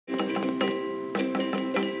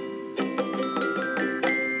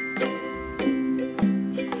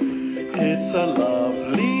It's a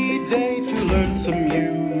lovely day to learn some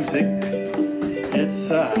music. It's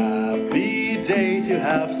a happy day to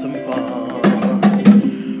have some fun.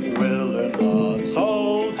 We'll learn lots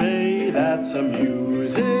all day, that's a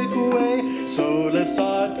music way. So let's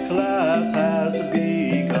start, class has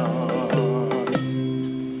begun.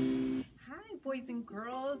 Hi, boys and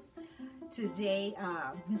girls. Today,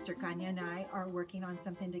 Mr. Kanya and I are working on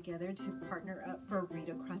something together to partner up for Read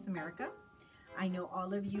Across America. I know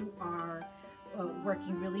all of you are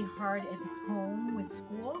working really hard at home with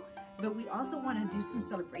school, but we also want to do some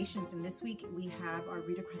celebrations. And this week we have our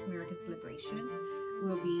Read Across America celebration.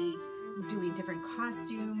 We'll be doing different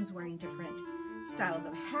costumes, wearing different styles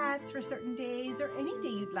of hats for certain days, or any day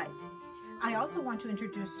you'd like. I also want to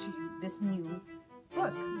introduce to you this new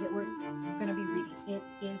book that we're going to be reading. It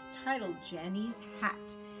is titled Jennie's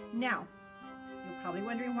Hat. Now, you're probably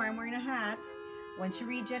wondering why I'm wearing a hat. Once you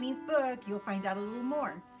read Jennie's book, you'll find out a little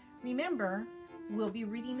more. Remember, we'll be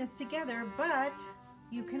reading this together, but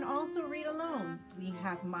you can also read alone. We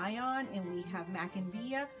have Mayan and we have Mac and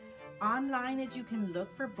Via online that you can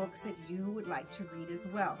look for books that you would like to read as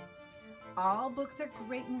well. All books are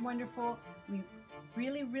great and wonderful. We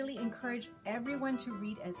really encourage everyone to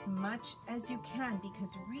read as much as you can,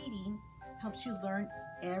 because reading helps you learn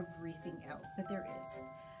everything else that there is.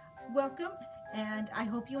 Welcome, and I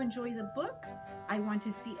hope you enjoy the book. I want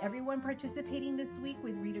to see everyone participating this week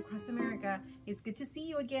with Read Across America. It's good to see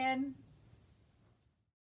you again.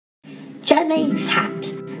 Jennie's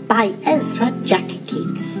Hat by Ezra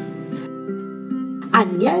Keats. A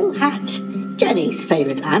new hat. Jennie's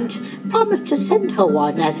favourite aunt promised to send her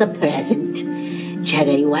one as a present.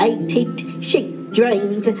 Jennie waited, she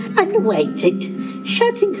dreamed and waited.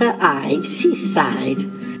 Shutting her eyes, she sighed.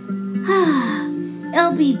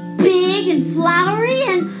 It'll be big and flowery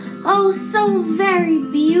and oh, so very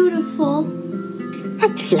beautiful.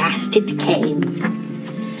 At last it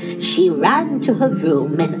came. She ran to her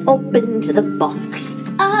room and opened the box.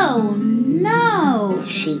 Oh, no!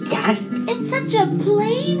 She gasped. It's such a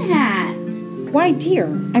plain hat. Why, dear,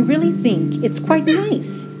 I really think it's quite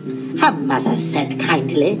nice, her mother said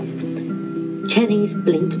kindly. Jennie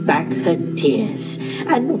blinked back her tears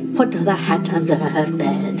and put the hat under her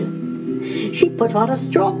bed. She put on a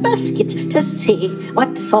straw basket to see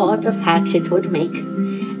what sort of hat it would make.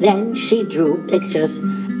 Then she drew pictures.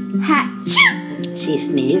 Hatchoo! She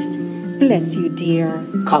sneezed. Bless you, dear,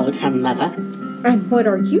 called her mother. And what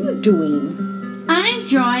are you doing? I'm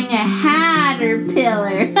drawing a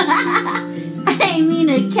caterpillar. I mean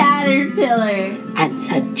a caterpillar,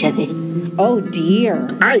 answered Jennie. Oh,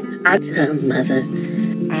 dear, answered her mother.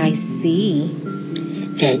 I see.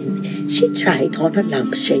 Then she tried on a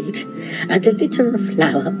lampshade and a little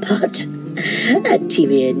flower pot, a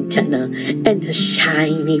TV antenna and a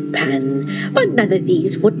shiny pan, but none of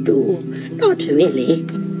these would do, not really.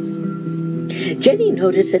 Jennie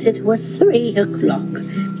noticed that it was 3 o'clock,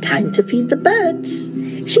 time to feed the birds.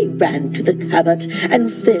 She ran to the cupboard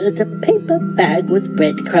and filled a paper bag with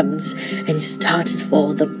breadcrumbs and started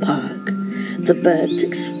for the park. The birds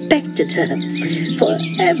expected her, for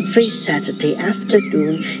every Saturday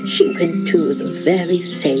afternoon she went to the very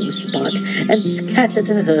same spot and scattered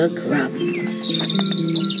her crumbs.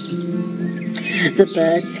 The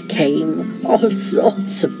birds came, all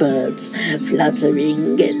sorts of birds,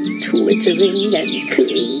 fluttering and twittering and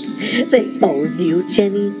cooing. They all knew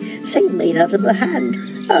Jennie, some made out of her hand,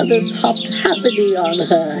 others hopped happily on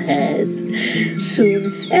her head.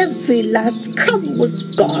 Soon every last crumb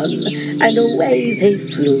was gone, and away they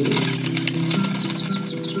flew.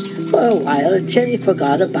 For a while Jennie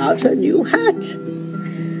forgot about her new hat.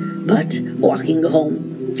 But walking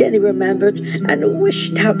home, Jennie remembered and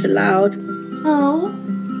wished out loud, oh,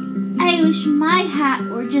 I wish my hat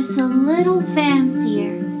were just a little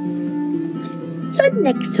fancier. The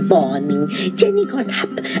next morning, Jennie got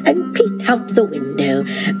up and peeked out the window.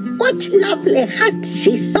 What lovely hats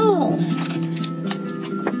she saw!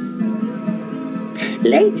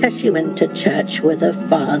 Later she went to church with her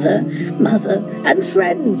father, mother, and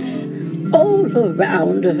friends. All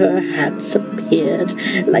around her hats appeared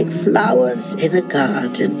like flowers in a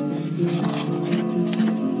garden.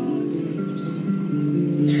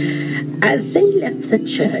 As they left the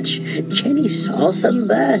church, Jennie saw some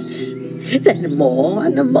birds. Then more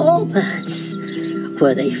and more birds.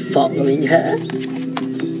 Were they following her?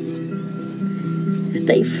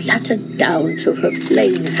 They fluttered down to her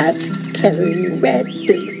plain hat, carrying red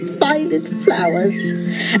and violet flowers,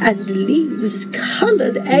 and leaves,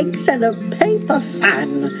 coloured eggs, and a paper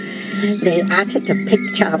fan. They added a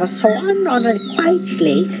picture of a swan on a quiet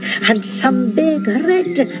lake, and some big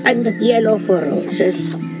red and yellow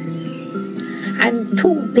roses. and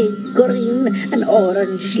 2 big green and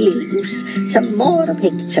orange leaves, some more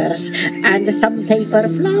pictures, and some paper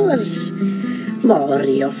flowers. More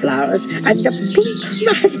real flowers, and a pink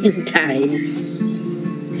valentine.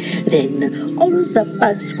 Then all the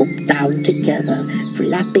birds swooped down together,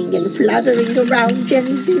 flapping and fluttering around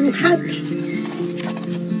Jenny's new hat.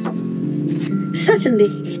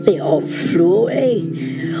 Suddenly, they all flew away.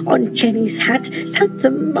 On Jenny's hat sat the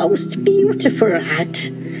most beautiful hat.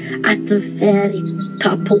 At the very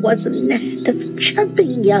top was a nest of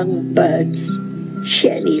chirping young birds.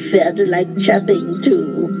 Jenny felt like chirping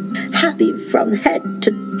too. Happy from head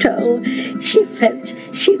to toe, she felt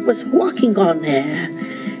she was walking on air.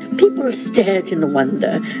 People stared in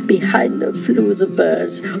wonder. Behind her flew the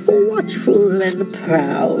birds, watchful and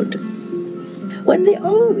proud. When they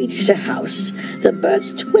all reached the house, the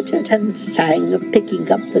birds twittered and sang,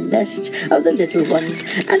 picking up the nests of the little ones,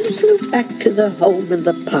 and flew back to their home in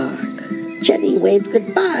the park. Jenny waved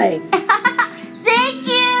goodbye. Thank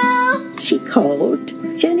you! She called.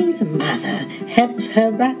 Jenny's mother helped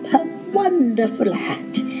her wrap her wonderful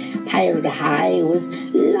hat, piled high with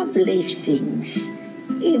lovely things.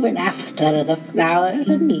 Even after the flowers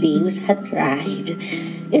and leaves had dried,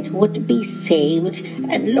 it would be saved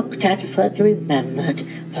and looked at and remembered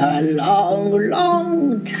for a long,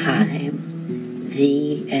 long time.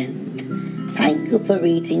 The end. Thank you for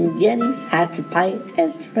reading Jenny's Hat by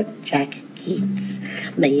Ezra Jack Keats.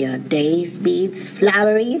 May your days be as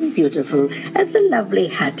flowery and beautiful as the lovely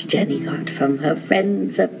hat Jenny got from her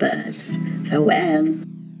friends the birds. Farewell.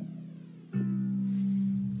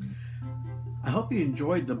 I hope you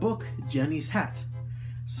enjoyed the book, Jenny's Hat.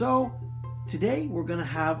 So, today we're going to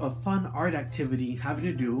have a fun art activity having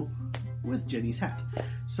to do with Jenny's hat.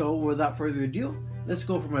 So, without further ado, let's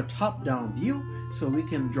go from a top-down view so we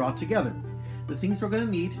can draw together. The things we're going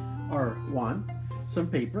to need are 1, some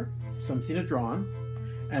paper, something to draw on,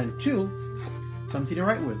 and 2, something to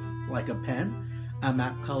write with, like a pen, a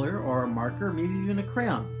map color, or a marker, maybe even a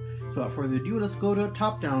crayon. So, without further ado, let's go to a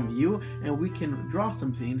top-down view and we can draw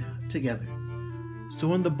something together.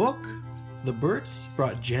 So in the book, the birds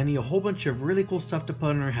brought Jenny a whole bunch of really cool stuff to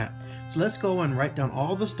put on her hat. So let's go and write down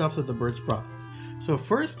all the stuff that the birds brought. So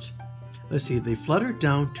first, let's see, they fluttered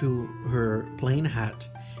down to her plain hat,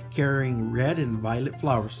 carrying red and violet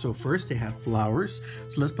flowers. So first they had flowers.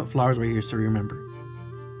 So let's put flowers right here so you remember.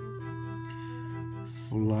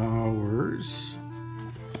 Flowers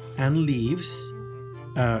and leaves,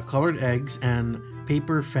 colored eggs, and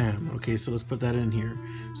paper fan. Okay, so let's put that in here.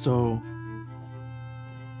 So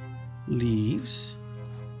leaves,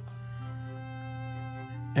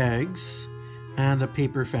 eggs, and a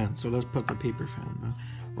paper fan. So let's put the paper fan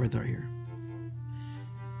right there here.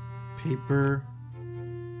 Paper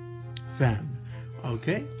fan.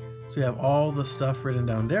 Okay, so we have all the stuff written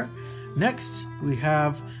down there. Next,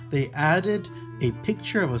 they added a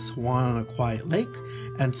picture of a swan on a quiet lake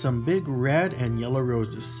and some big red and yellow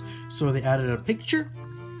roses. So they added a picture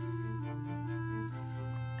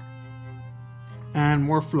and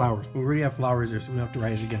more flowers, but we already have flowers there, so we don't have to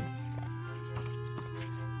write it again.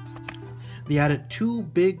 They added 2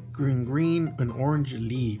 big green and orange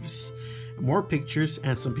leaves, more pictures,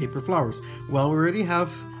 and some paper flowers. Well, we already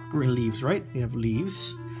have green leaves, right? We have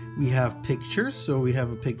leaves, we have pictures, so we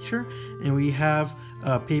have a picture, and we have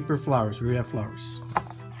paper flowers. We already have flowers.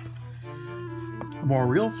 More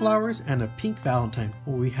real flowers and a pink valentine.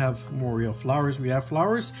 Well, we have more real flowers. We have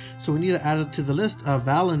flowers, so we need to add it to the list of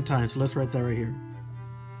valentine. So let's write that right here.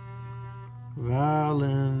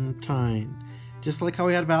 Valentine. Just like how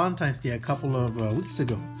we had Valentine's Day a couple of weeks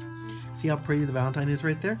ago. See how pretty the valentine is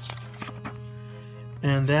right there?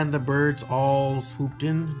 And then the birds all swooped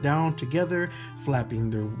down together,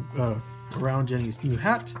 flapping their around Jenny's new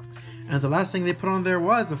hat. And the last thing they put on there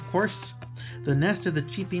was, of course, the nest of the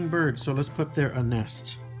cheeping birds. So let's put there a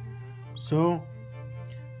nest. So,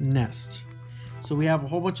 nest. So we have a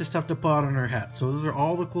whole bunch of stuff to put on our hat. So those are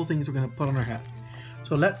all the cool things we're going to put on our hat.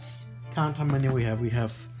 So let's count how many we have. We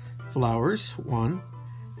have flowers, 1.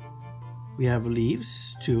 We have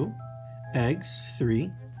leaves, 2. Eggs,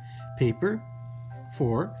 3. Paper,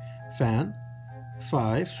 4. Fan,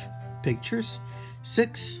 5. Pictures,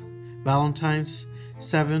 6. Valentines,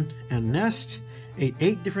 7. And nest, 8.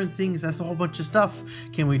 8 different things. That's a whole bunch of stuff.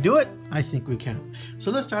 Can we do it? I think we can.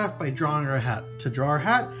 So let's start off by drawing our hat. To draw our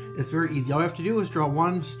hat, it's very easy. All we have to do is draw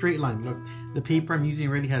one straight line. Look, the paper I'm using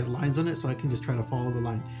already has lines on it, so I can just try to follow the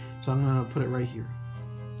line. So I'm going to put it right here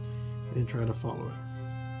and try to follow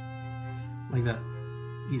it. Like that.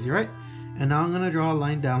 Easy, right? And now I'm going to draw a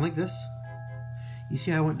line down like this. You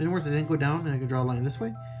see how I went inwards? I didn't go down, and I can draw a line this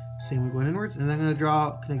way. Same way going inwards. And then I'm going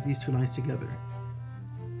to connect these 2 lines together.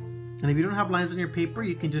 And if you don't have lines on your paper,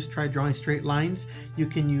 you can just try drawing straight lines. You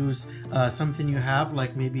can use something you have,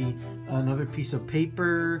 like maybe another piece of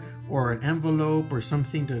paper or an envelope or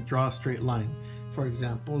something to draw a straight line. For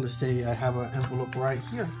example, let's say I have an envelope right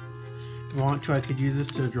here. If I want to, I could use this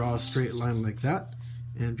to draw a straight line like that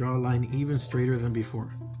and draw a line even straighter than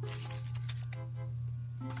before.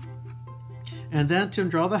 And then to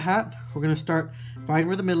draw the hat, we're going to start finding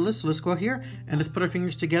where the middle is. So let's go here and let's put our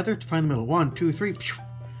fingers together to find the middle. 1, 2, 3. So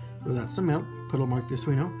that's the middle. Put a mark this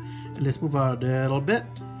way now. And let's move out a little bit.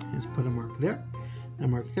 Let's put a mark there. A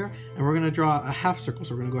mark there. And we're going to draw a half circle.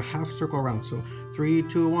 So we're going to go half circle around. So 3,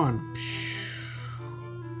 2, 1.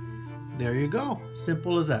 There you go.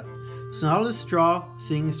 Simple as that. So now let's draw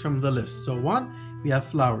things from the list. So 1, we have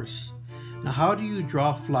flowers. Now how do you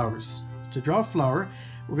draw flowers? To draw a flower,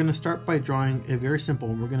 we're going to start by drawing a very simple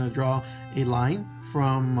one. We're going to draw a line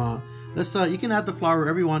from, you can add the flower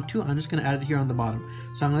wherever you want to. I'm just going to add it here on the bottom.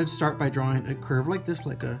 So I'm going to start by drawing a curve like this,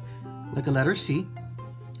 like a letter C,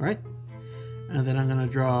 right? And then I'm going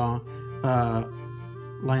to draw a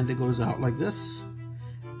line that goes out like this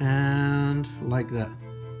and like that.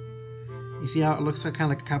 You see how it looks like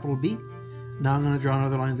kind of like a capital B? Now I'm going to draw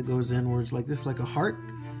another line that goes inwards like this, like a heart,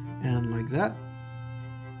 and like that.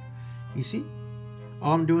 You see?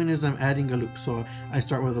 All I'm doing is I'm adding a loop. So I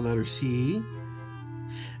start with the letter C,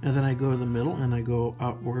 and then I go to the middle and I go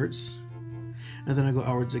outwards, and then I go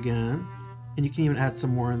outwards again, and you can even add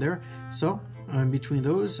some more in there. So in between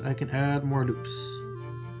those, I can add more loops,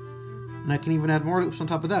 and I can even add more loops on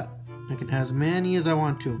top of that. I can add as many as I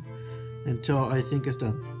want to until I think it's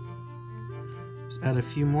done. Just add a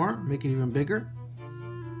few more, make it even bigger.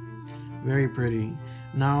 Very pretty.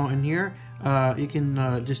 Now in here, you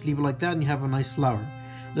can just leave it like that and you have a nice flower.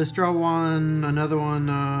 Let's draw another one,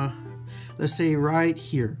 let's say right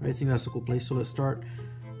here. I think that's a cool place. So let's start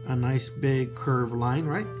a nice big curved line,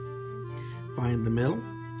 right? Find the middle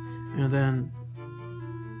and then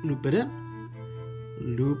loop it in,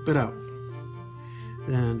 loop it out.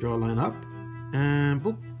 Then draw a line up and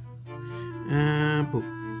boop, and boop.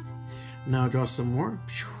 Now draw some more.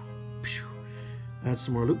 Add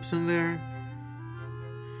some more loops in there.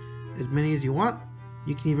 As many as you want.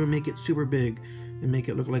 You can even make it super big and make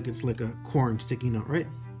it look like it's like a corn sticking out, right?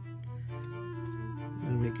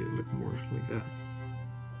 And make it look more like that.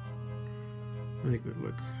 Make it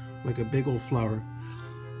look like a big old flower.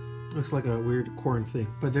 Looks like a weird corn thing.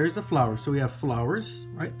 But there's a flower. So we have flowers,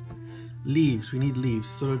 right? Leaves. We need leaves.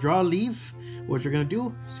 So to draw a leaf, what you're going to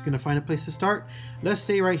do is you're going to find a place to start. Let's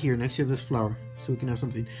say right here next to this flower. So we can have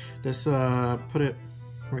something. Let's put it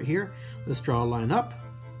right here. Let's draw a line up.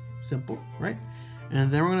 Simple, right?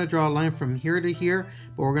 And then we're going to draw a line from here to here,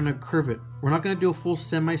 but we're going to curve it. We're not going to do a full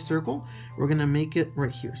semicircle. We're going to make it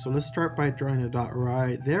right here. So let's start by drawing a dot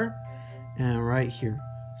right there and right here.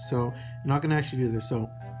 So you're not going to actually do this. So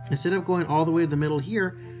instead of going all the way to the middle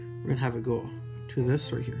here, we're going to have it go to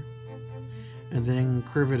this right here and then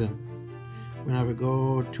curve it in. We're going to have it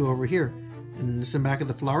go to over here. And this is the back of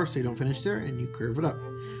the flower so you don't finish there and you curve it up.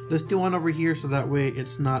 Let's do one over here so that way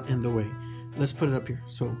it's not in the way. Let's put it up here.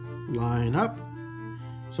 So line up.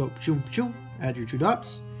 So choom choom, add your 2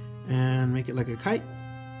 dots and make it like a kite.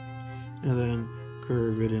 And then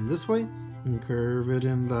curve it in this way and curve it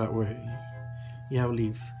in that way. You have a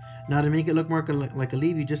leaf. Now to make it look more like a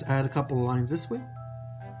leaf, you just add a couple of lines this way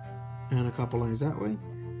and a couple lines that way.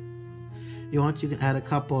 You can add a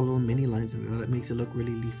couple of little mini lines in there. That makes it look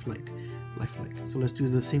really leaf-like, lifelike. So let's do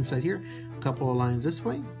the same side here. A couple of lines this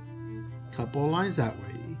way, couple of lines that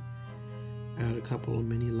way. Add a couple of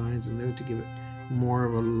mini lines in there to give it more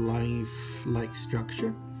of a life-like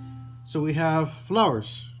structure. So we have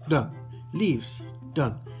flowers, done. Leaves,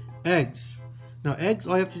 done. Eggs. Now eggs,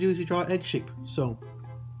 all you have to do is you draw egg shape. So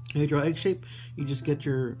you draw egg shape, you just get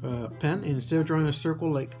your pen, and instead of drawing a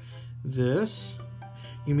circle like this,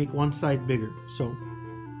 you make one side bigger. So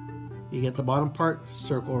you get the bottom part,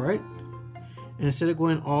 circle, right? And instead of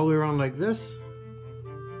going all the way around like this,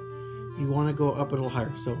 you want to go up a little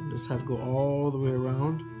higher. So just have it go all the way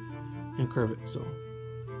around and curve it. So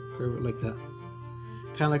curve it like that.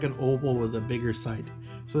 Kind of like an oval with a bigger side.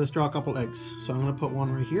 So let's draw a couple eggs. So I'm going to put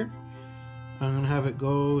one right here. I'm going to have it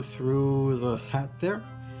go through the hat there.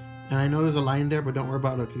 And I know there's a line there, but don't worry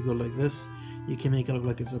about it. If you go like this, you can make it look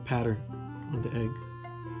like it's a pattern on the egg.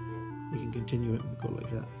 You can continue it and go like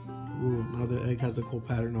that. Ooh, now the egg has a cool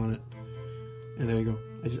pattern on it. And there you go.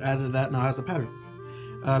 I just added that, now it has a pattern.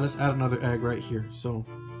 Let's add another egg right here. So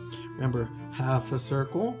remember, half a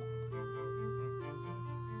circle.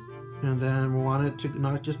 And then we want it to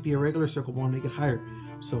not just be a regular circle, we want to make it higher.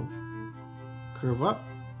 So curve up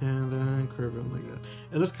and then curve in like that.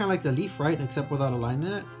 It looks kind of like the leaf, right? Except without a line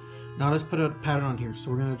in it. Now let's put a pattern on here. So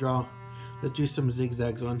we're going to draw, let's do some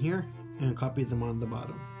zigzags on here and copy them on the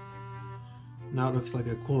bottom. Now it looks like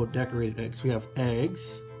a cool decorated egg. So we have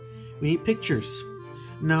eggs. We need pictures.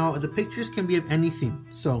 Now the pictures can be of anything.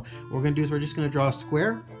 So what we're going to do is we're just going to draw a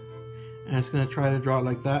square. And it's going to try to draw it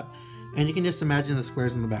like that. And you can just imagine the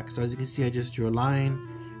squares in the back. So as you can see, I just drew a line,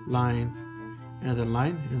 line, and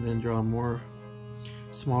then draw a more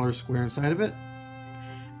smaller square inside of it.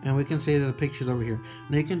 And we can say that the picture's over here.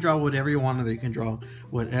 Now you can draw whatever you want in there. You can draw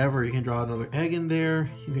whatever. You can draw another egg in there.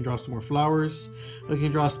 You can draw some more flowers. Or you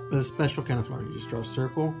can draw a special kind of flower. You just draw a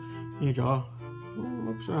circle and you draw little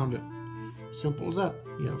loops around it. Simple as that.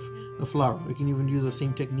 You have a flower. You can even use the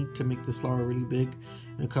same technique to make this flower really big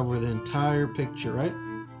and cover the entire picture, right?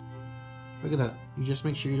 Look at that. You just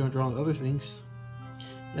make sure you don't draw other things.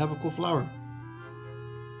 You have a cool flower.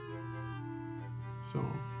 So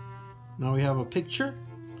now we have a picture.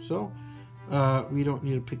 So we don't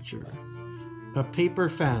need a picture. A paper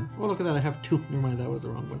fan. Oh, look at that. I have two. Never mind, that was the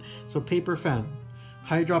wrong one. So paper fan.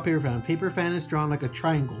 How you draw a paper fan? Paper fan is drawn like a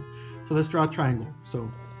triangle. So let's draw a triangle.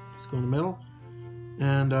 So let's go in the middle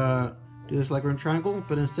and do this like we're in a triangle.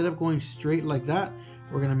 But instead of going straight like that,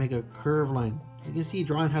 we're going to make a curved line. You can see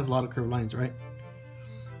drawing has a lot of curved lines, right?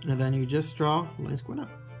 And then you just draw lines going up.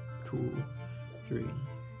 2, 3,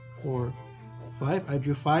 4, 5. I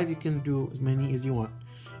drew 5. You can do as many as you want.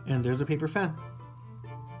 And there's a paper fan.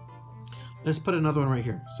 Let's put another one right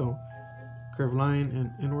here. So curved line and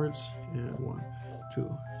inwards. And 1,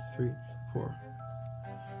 2, 3, 4.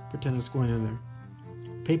 Pretend it's going in there.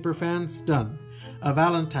 Paper fans, done. A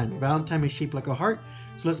Valentine. Valentine is shaped like a heart.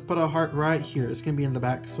 So let's put a heart right here. It's going to be in the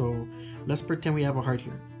back. So let's pretend we have a heart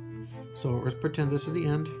here. So let's pretend this is the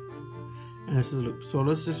end. And this is a loop. So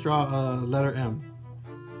let's just draw a letter M.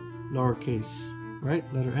 Lowercase.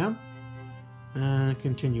 Right? Letter M. And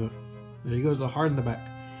continue it. There goes the heart in the back.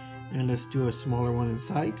 And let's do a smaller one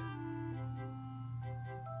inside.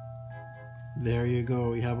 There you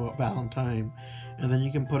go. You have a Valentine. And then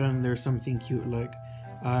you can put in there something cute like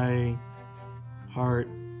I heart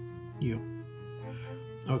you.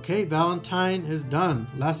 Okay, Valentine is done.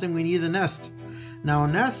 Last thing we need the nest. Now a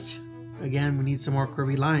nest, again, we need some more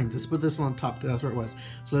curvy lines. Let's put this one on top because that's where it was.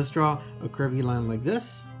 So let's draw a curvy line like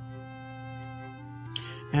this.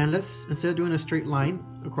 And let's, instead of doing a straight line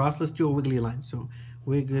across, let's do a wiggly line. So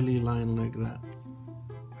wiggly line like that.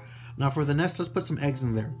 Now for the nest, let's put some eggs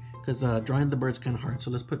in there because drawing the bird's kind of hard. So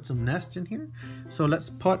let's put some nest in here. So let's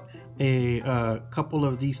put a couple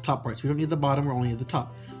of these top parts. We don't need the bottom, we only need the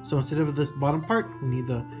top. So instead of this bottom part, we need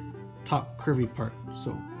the top curvy part.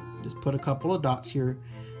 So just put a couple of dots here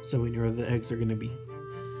so we know where the eggs are going to be.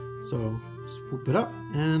 So swoop it up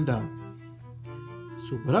and down.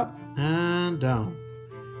 Swoop it up and down.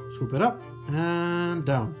 Swoop it up and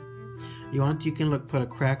down. You can look, put a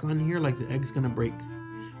crack on here like the egg's going to break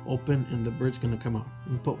open and the bird's going to come out.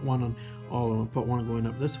 You put one on all of them. Put one going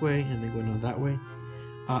up this way and then going on that way.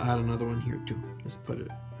 I'll add another one here too. Let's put it.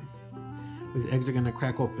 The eggs are going to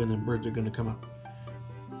crack open and birds are going to come out.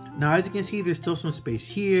 Now as you can see, there's still some space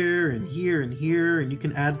here and here and here, and you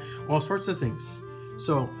can add all sorts of things.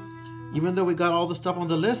 So even though we got all the stuff on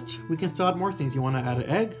the list, we can still add more things. You want to add an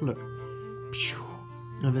egg, look,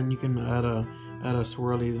 and then you can add a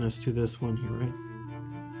swirliness to this one here, right?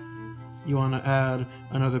 You want to add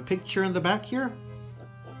another picture in the back here,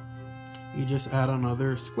 you just add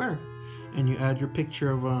another square and you add your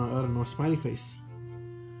picture of I don't know, a smiley face.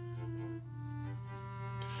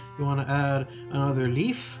 You want to add another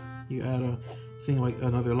leaf, you add a thing like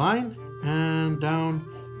another line, and down,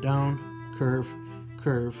 down, curve,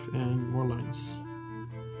 curve, and more lines.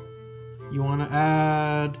 You want to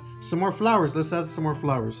add some more flowers. Let's add some more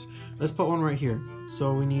flowers. Let's put one right here.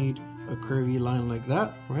 So we need a curvy line like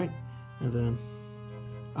that, right? And then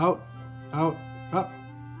out, out, up,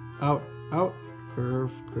 out, out,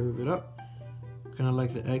 curve, curve it up. Kind of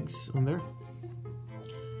like the eggs on there,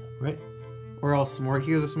 right? Or else more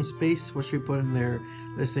here, there's some space. What should we put in there?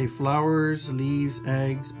 Let's say flowers, leaves,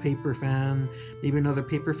 eggs, paper fan. Maybe another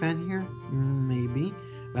paper fan here? Maybe.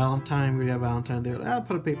 Valentine, we have Valentine there. I'll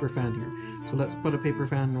put a paper fan here. So let's put a paper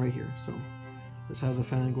fan right here. So let's have the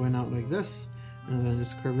fan going out like this. And then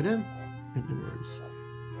just curve it in and inwards.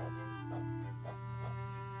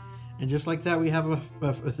 And just like that, we have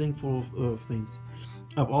a thing full of things.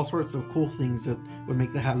 Of all sorts of cool things that would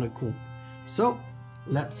make the hat look cool. So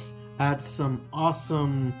let's add some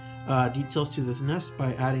awesome details to this nest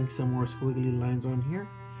by adding some more squiggly lines on here.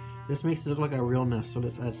 This makes it look like a real nest, so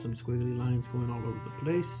let's add some squiggly lines going all over the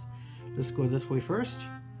place. Let's go this way first,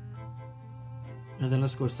 and then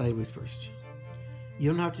let's go sideways first. You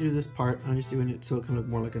don't have to do this part, I'm just doing it so it can look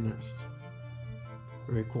more like a nest.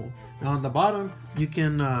 Very cool. Now on the bottom, you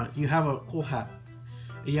can you have a cool hat.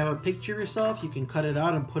 You have a picture of yourself, you can cut it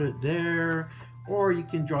out and put it there, or you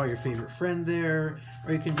can draw your favorite friend there,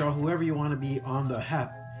 or you can draw whoever you want to be on the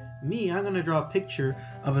hat. Me, I'm going to draw a picture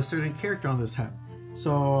of a certain character on this hat.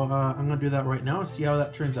 So I'm going to do that right now and see how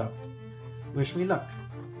that turns out. Wish me luck.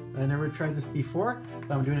 I never tried this before,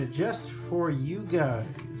 but I'm doing it just for you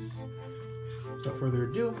guys. Without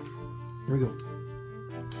further ado, here we go.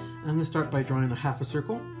 I'm going to start by drawing a half a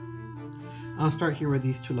circle. I'll start here where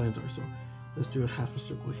these two lines are. So let's do a half a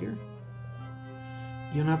circle here.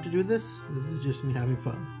 You don't have to do this. This is just me having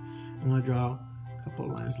fun. I'm going to draw a couple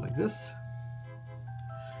of lines like this.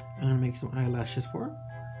 I'm going to make some eyelashes for her.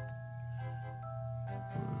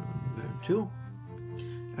 There too.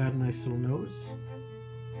 Add a nice little nose.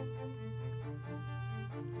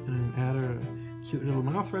 And add a cute little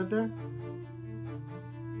mouth right there.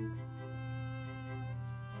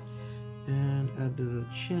 And add the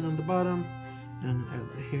chin on the bottom. And add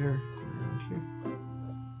the hair going around here.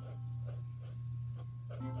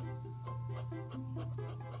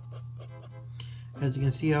 As you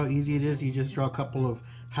can see how easy it is, you just draw a couple of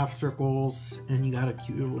half circles and you got a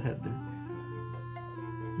cute little head there.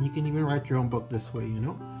 And you can even write your own book this way, you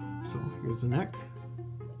know. So here's the neck.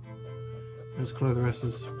 Let's color the rest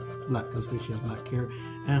is black. Let's say she has black hair.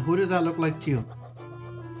 And who does that look like to you?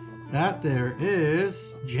 That there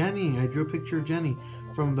is Jennie. I drew a picture of Jennie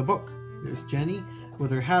from the book. There's Jennie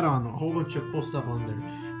with her hat on, a whole bunch of cool stuff on there.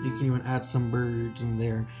 You can even add some birds in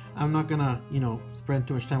there. I'm not gonna, you know, spend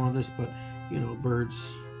too much time on this, but you know,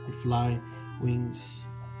 birds, they fly, wings,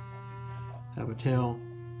 have a tail.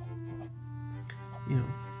 You know,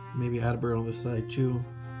 maybe add a bird on this side too.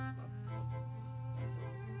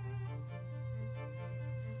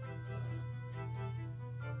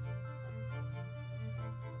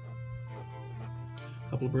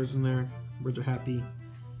 Couple of birds in there. Birds are happy.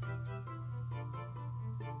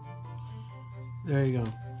 There you go.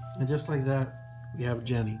 And just like that, we have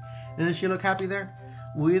Jennie. And does she look happy there?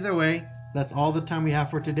 Well, either way, that's all the time we have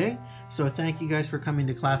for today. So thank you guys for coming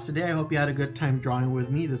to class today. I hope you had a good time drawing with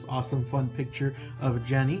me this awesome fun picture of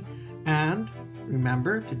Jennie. And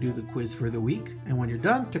remember to do the quiz for the week. And when you're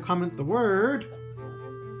done, to comment the word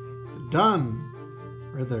done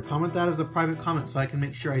right there. Comment that as a private comment so I can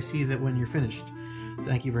make sure I see that when you're finished.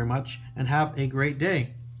 Thank you very much and have a great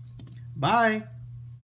day. Bye.